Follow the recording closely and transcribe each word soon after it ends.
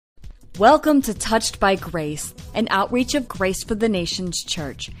Welcome to Touched by Grace, an outreach of Grace for the Nations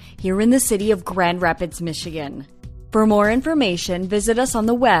Church, here in the city of Grand Rapids, Michigan. For more information, visit us on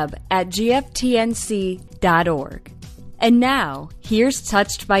the web at gftnc.org. And now, here's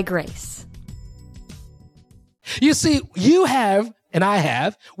Touched by Grace. You see, you have, and I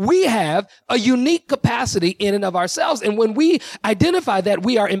have, we have a unique capacity in and of ourselves. And when we identify that,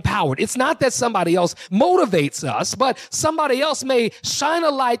 we are empowered. It's not that somebody else motivates us, but somebody else may shine a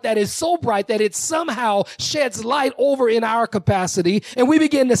light that is so bright that it somehow sheds light over in our capacity, and we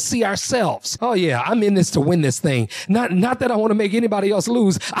begin to see ourselves. Oh yeah, I'm in this to win this thing. Not that I want to make anybody else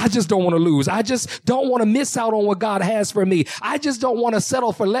lose. I just don't want to lose. I just don't want to miss out on what God has for me. I just don't want to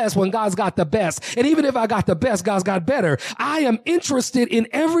settle for less when God's got the best. And even if I got the best, God's got better. I am interested in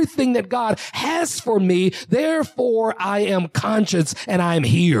everything that God has for me. Therefore, I am conscious and I'm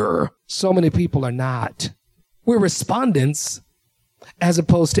here. So many people are not. We're respondents as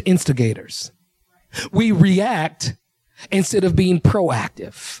opposed to instigators. We react instead of being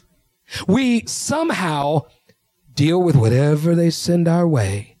proactive. We somehow deal with whatever they send our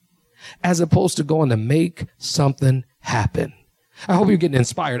way as opposed to going to make something happen. I hope you're getting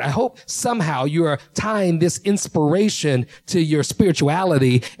inspired. I hope somehow you are tying this inspiration to your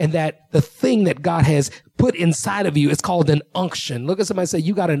spirituality, and that the thing that God has put inside of you is called an unction. Look at somebody and say,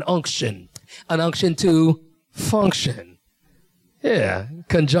 you got an unction to function. Yeah.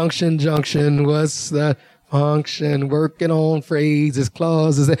 Conjunction, junction, what's the function? Working on phrases,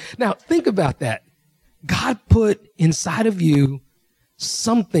 clauses. Now think about that. God put inside of you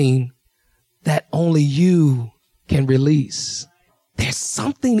something that only you can release. There's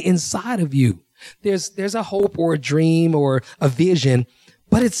something inside of you. There's a hope or a dream or a vision,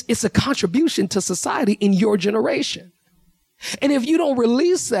 but it's a contribution to society in your generation. And if you don't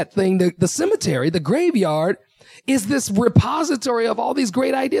release that thing, the cemetery, the graveyard, is this repository of all these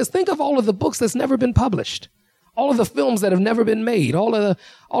great ideas. Think of all of the books that's never been published, all of the films that have never been made, all of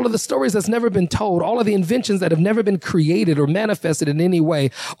the stories that's never been told, all of the inventions that have never been created or manifested in any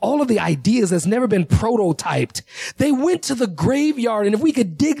way, all of the ideas that's never been prototyped. They went to the graveyard, and if we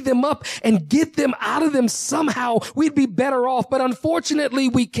could dig them up and get them out of them somehow, we'd be better off. But unfortunately,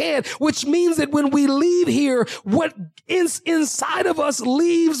 we can't, which means that when we leave here, what is inside of us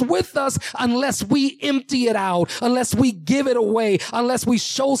leaves with us unless we empty it out, unless we give it away, unless we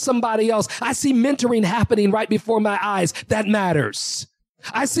show somebody else. I see mentoring happening right before my eyes. That matters.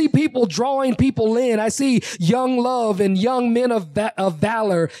 I see people drawing people in. I see young love and young men of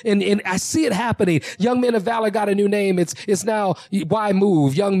valor, and I see it happening. Young men of valor got a new name. It's now Why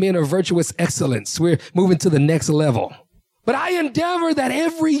Move? Young men of virtuous excellence. We're moving to the next level. But I endeavor that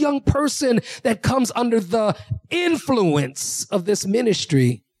every young person that comes under the influence of this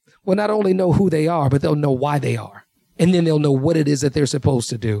ministry will not only know who they are, but they'll know why they are. And then they'll know what it is that they're supposed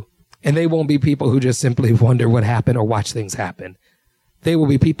to do. And they won't be people who just simply wonder what happened or watch things happen. They will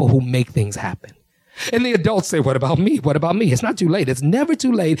be people who make things happen. And the adults say, what about me? What about me? It's not too late. It's never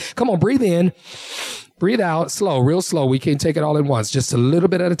too late. Come on, breathe in, breathe out, slow, real slow. We can't take it all at once, just a little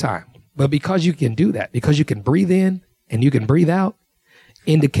bit at a time. But because you can do that, because you can breathe in and you can breathe out,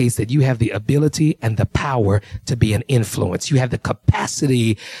 indicates that you have the ability and the power to be an influence. You have the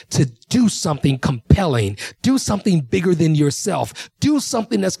capacity to do something compelling, do something bigger than yourself, do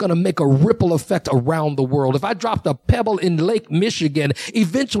something that's going to make a ripple effect around the world. If I dropped a pebble in Lake Michigan,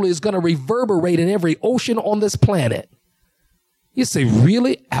 eventually it's going to reverberate in every ocean on this planet. You say,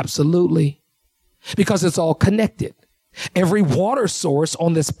 really? Absolutely. Because it's all connected. Every water source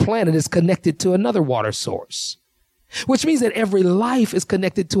on this planet is connected to another water source. Which means that every life is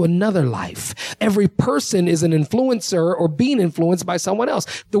connected to another life. Every person is an influencer or being influenced by someone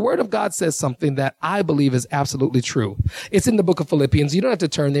else. The Word of God says something that I believe is absolutely true. It's in the book of Philippians. You don't have to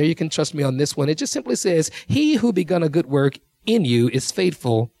turn there. You can trust me on this one. It just simply says, he who begun a good work in you is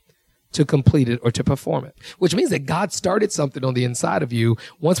faithful to complete it or to perform it, which means that God started something on the inside of you.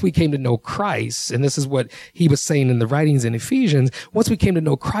 Once we came to know Christ, and this is what he was saying in the writings in Ephesians, once we came to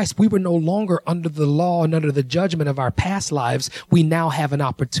know Christ, we were no longer under the law and under the judgment of our past lives. We now have an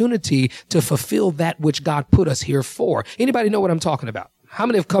opportunity to fulfill that which God put us here for. Anybody know what I'm talking about? How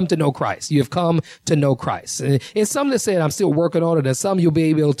many have come to know Christ? You have come to know Christ. And some that said, I'm still working on it. And some you'll be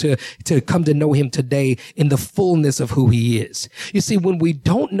able to come to know him today in the fullness of who he is. You see, when we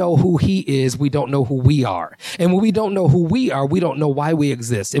don't know who he is, we don't know who we are. And when we don't know who we are, we don't know why we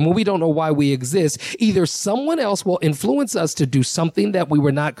exist. And when we don't know why we exist, either someone else will influence us to do something that we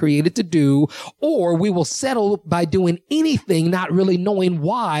were not created to do, or we will settle by doing anything, not really knowing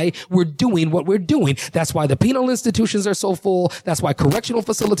why we're doing what we're doing. That's why the penal institutions are so full. That's why correctional correctional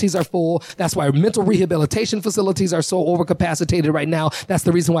facilities are full. That's why mental rehabilitation facilities are so overcapacitated right now. That's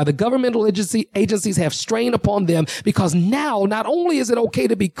the reason why the governmental agencies have strain upon them, because now not only is it okay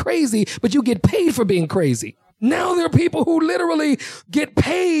to be crazy, but you get paid for being crazy. Now there are people who literally get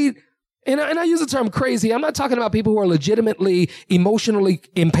paid. And I use the term crazy. I'm not talking about people who are legitimately emotionally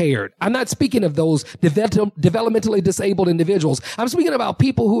impaired. I'm not speaking of those developmentally disabled individuals. I'm speaking about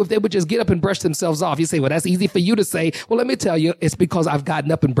people who, if they would just get up and brush themselves off, you say, well, that's easy for you to say. Well, let me tell you, it's because I've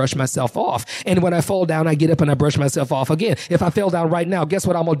gotten up and brushed myself off. And when I fall down, I get up and I brush myself off again. If I fell down right now, guess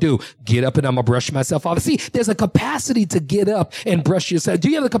what I'm going to do? Get up and I'm going to brush myself off. See, there's a capacity to get up and brush yourself. Do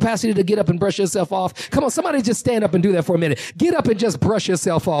you have the capacity to get up and brush yourself off? Come on, somebody just stand up and do that for a minute. Get up and just brush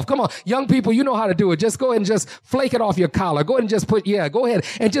yourself off. Come on. Young people, you know how to do it. Just go ahead and just flake it off your collar. Go ahead and just go ahead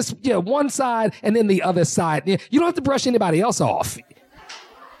and just, one side and then the other side. You don't have to brush anybody else off.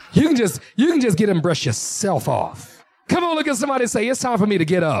 You can just get and brush yourself off. Come on, look at somebody and say, it's time for me to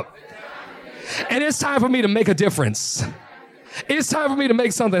get up. And it's time for me to make a difference. It's time for me to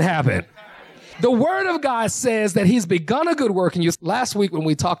make something happen. The word of God says that he's begun a good work in you. Last week when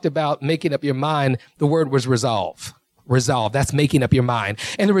we talked about making up your mind, the word was resolve. Resolve, that's making up your mind.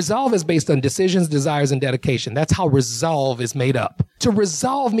 And the resolve is based on decisions, desires, and dedication. That's how resolve is made up. To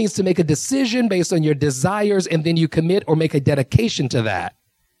resolve means to make a decision based on your desires, and then you commit or make a dedication to that.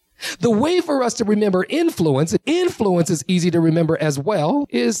 The way for us to remember influence is easy to remember as well,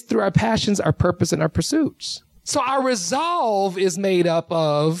 is through our passions, our purpose, and our pursuits. So our resolve is made up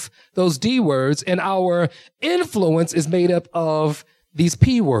of those D words, and our influence is made up of these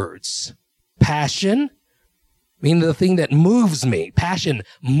P words. Passion, meaning the thing that moves me. Passion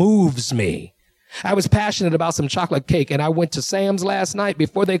moves me. I was passionate about some chocolate cake, and I went to Sam's last night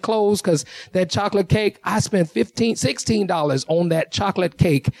before they closed, because that chocolate cake, I spent $16 on that chocolate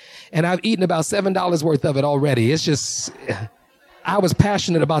cake, and I've eaten about $7 worth of it already. It's just, I was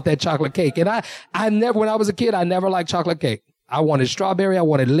passionate about that chocolate cake. And I never, when I was a kid, I never liked chocolate cake. I wanted strawberry, I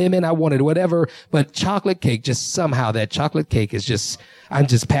wanted lemon, I wanted whatever, but chocolate cake, just somehow that chocolate cake is just, I'm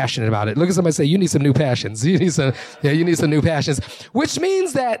just passionate about it. Look at somebody say, you need some new passions. You need some new passions, which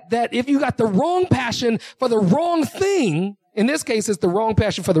means that if you got the wrong passion for the wrong thing, in this case, it's the wrong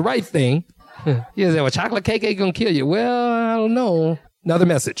passion for the right thing. You say, well, chocolate cake ain't gonna kill you. Well, I don't know. Another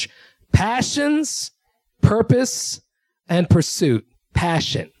message. Passions, purpose, and pursuit.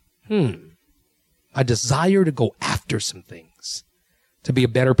 Passion. A desire to go after some things, to be a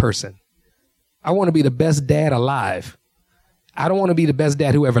better person. I want to be the best dad alive. I don't want to be the best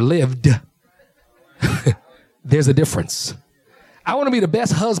dad who ever lived. There's a difference. I want to be the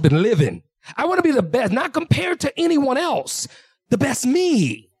best husband living. I want to be the best, not compared to anyone else, the best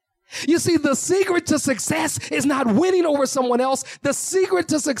me. You see, the secret to success is not winning over someone else. The secret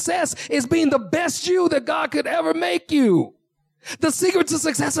to success is being the best you that God could ever make you. The secret to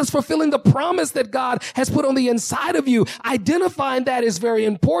success is fulfilling the promise that God has put on the inside of you. Identifying that is very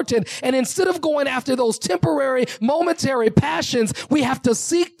important. And instead of going after those temporary, momentary passions, we have to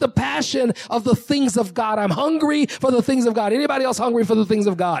seek the passion of the things of God. I'm hungry for the things of God. Anybody else hungry for the things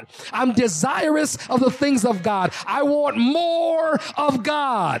of God? I'm desirous of the things of God. I want more of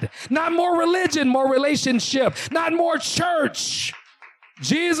God. Not more religion, more relationship. Not more church.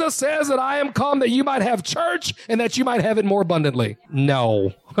 Jesus says that I am come that you might have church and that you might have it more abundantly.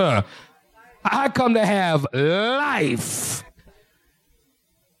 No. I come to have life.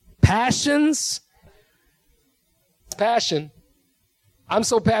 Passions. Passion. I'm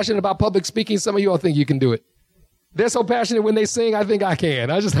so passionate about public speaking, some of you all think you can do it. They're so passionate when they sing, I think I can.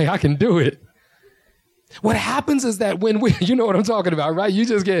 I just think I can do it. What happens is that when you know what I'm talking about, right? You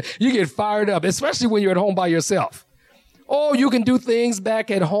get fired up, especially when you're at home by yourself. Oh, you can do things back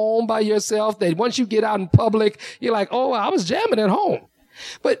at home by yourself that once you get out in public, you're like, oh, I was jamming at home.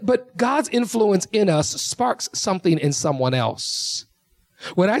 But God's influence in us sparks something in someone else.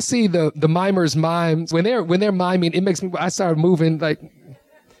 When I see the mimers mime, when they're miming, it makes me, I start moving, like,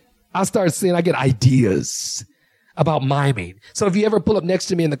 I get ideas about miming. So if you ever pull up next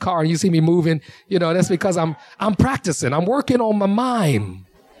to me in the car and you see me moving, that's because I'm practicing. I'm working on my mime.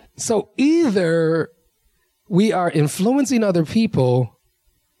 So either we are influencing other people,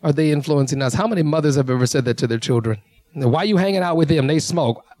 or they influencing us. How many mothers have ever said that to their children? Why are you hanging out with them? They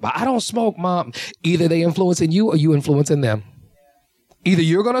smoke. But I don't smoke, Mom. Either they influencing you or you influencing them. Either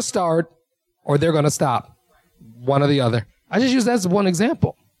you're going to start or they're going to stop. One or the other. I just use that as one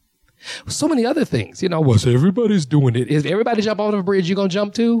example. So many other things. Well, so everybody's doing it. If everybody jump off the bridge, you going to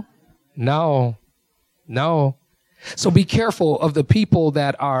jump too? No. So be careful of the people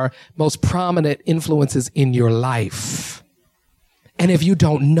that are most prominent influences in your life. And if you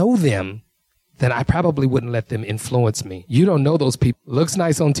don't know them, then I probably wouldn't let them influence me. You don't know those people. Looks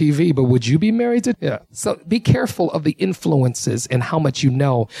nice on TV, but would you be married to? Yeah. So be careful of the influences and how much you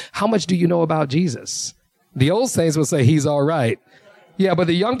know. How much do you know about Jesus? The old saints will say he's all right. Yeah, but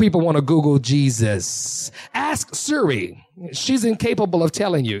the young people want to Google Jesus. Ask Siri. She's incapable of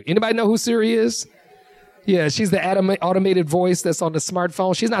telling you. Anybody know who Siri is? Yeah, she's the automated voice that's on the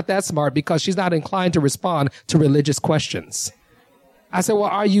smartphone. She's not that smart because she's not inclined to respond to religious questions. I said, well,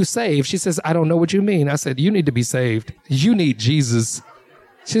 are you saved? She says, I don't know what you mean. I said, you need to be saved. You need Jesus.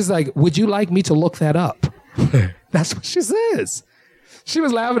 She's like, would you like me to look that up? That's what she says. She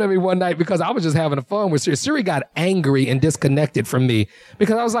was laughing at me one night because I was just having fun with Siri. Siri got angry and disconnected from me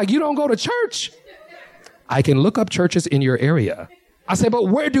because I was like, you don't go to church. I can look up churches in your area. I said, but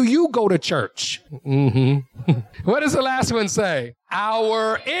where do you go to church? What does the last one say?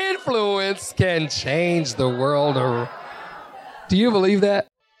 Our influence can change the world around. Do you believe that?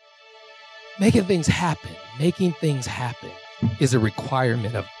 Making things happen is a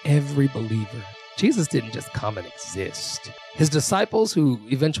requirement of every believer. Jesus didn't just come and exist. His disciples who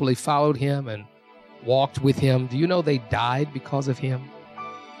eventually followed him and walked with him, do you know they died because of him?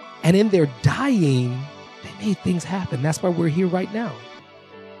 And in their dying, they made things happen. That's why we're here right now.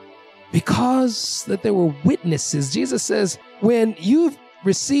 Because that there were witnesses. Jesus says, when you've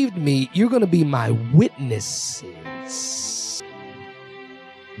received me, you're going to be my witnesses.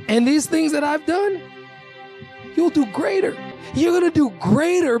 And these things that I've done, you'll do greater. You're going to do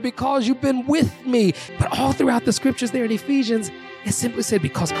greater because you've been with me. But all throughout the scriptures there in Ephesians, it simply said,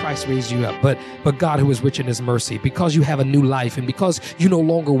 because Christ raised you up, but God who is rich in his mercy, because you have a new life and because you no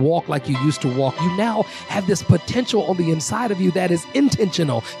longer walk like you used to walk, you now have this potential on the inside of you that is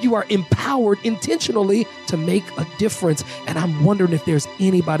intentional. You are empowered intentionally to make a difference. And I'm wondering if there's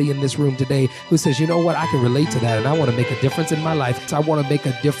anybody in this room today who says, you know what, I can relate to that and I want to make a difference in my life. So I want to make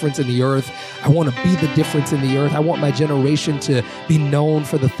a difference in the earth. I want to be the difference in the earth. I want my generation to be known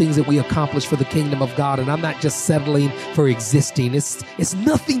for the things that we accomplish for the kingdom of God. And I'm not just settling for existing. It's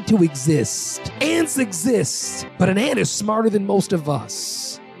nothing to exist. Ants exist, but an ant is smarter than most of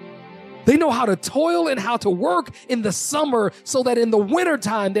us. They know how to toil and how to work in the summer so that in the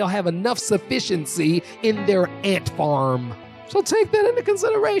wintertime they'll have enough sufficiency in their ant farm. So take that into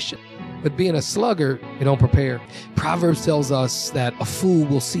consideration. But being a sluggard, you don't prepare. Proverbs tells us that a fool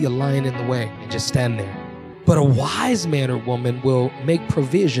will see a lion in the way and just stand there. But a wise man or woman will make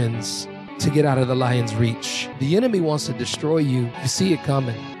provisions to get out of the lion's reach. The enemy wants to destroy you. You see it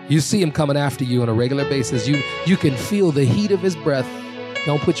coming. You see him coming after you on a regular basis. You can feel the heat of his breath.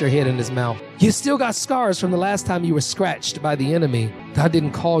 Don't put your head in his mouth. You still got scars from the last time you were scratched by the enemy. God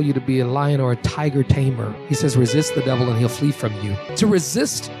didn't call you to be a lion or a tiger tamer. He says resist the devil and he'll flee from you. To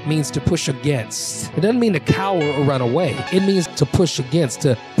resist means to push against. It doesn't mean to cower or run away. It means to push against,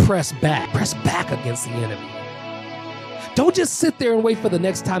 to press back against the enemy. Don't just sit there and wait for the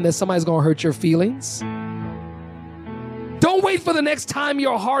next time that somebody's going to hurt your feelings. Don't wait for the next time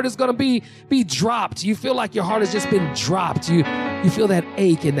your heart is going to be dropped. You feel like your heart has just been dropped. You feel that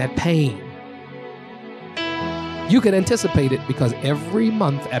ache and that pain. You can anticipate it because every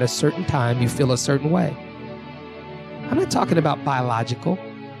month at a certain time you feel a certain way. I'm not talking about biological.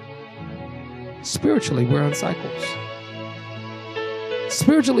 Spiritually, we're in cycles.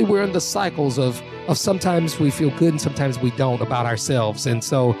 Spiritually, we're in the cycles of sometimes we feel good and sometimes we don't about ourselves. And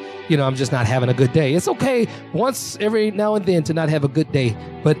so, I'm just not having a good day. It's okay once every now and then to not have a good day.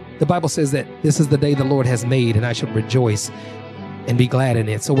 But the Bible says that this is the day the Lord has made and I should rejoice and be glad in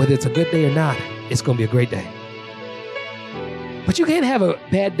it. So whether it's a good day or not, it's going to be a great day. But you can't have a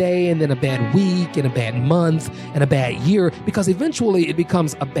bad day and then a bad week and a bad month and a bad year because eventually it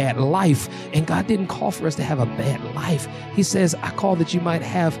becomes a bad life. And God didn't call for us to have a bad life. He says, I call that you might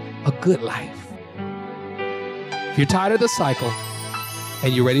have a good life. If you're tired of the cycle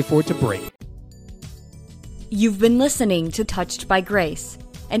and you're ready for it to break. You've been listening to Touched by Grace,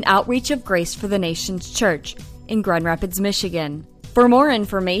 an outreach of Grace for the Nations Church in Grand Rapids, Michigan. For more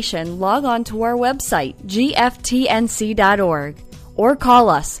information, log on to our website, gftnc.org, or call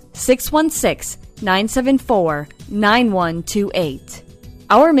us 616-974-9128.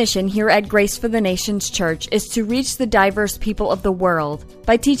 Our mission here at Grace for the Nations Church is to reach the diverse people of the world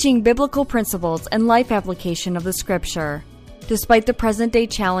by teaching biblical principles and life application of the Scripture. Despite the present-day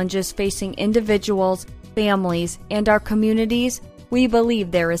challenges facing individuals, families, and our communities, we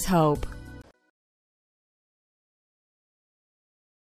believe there is hope.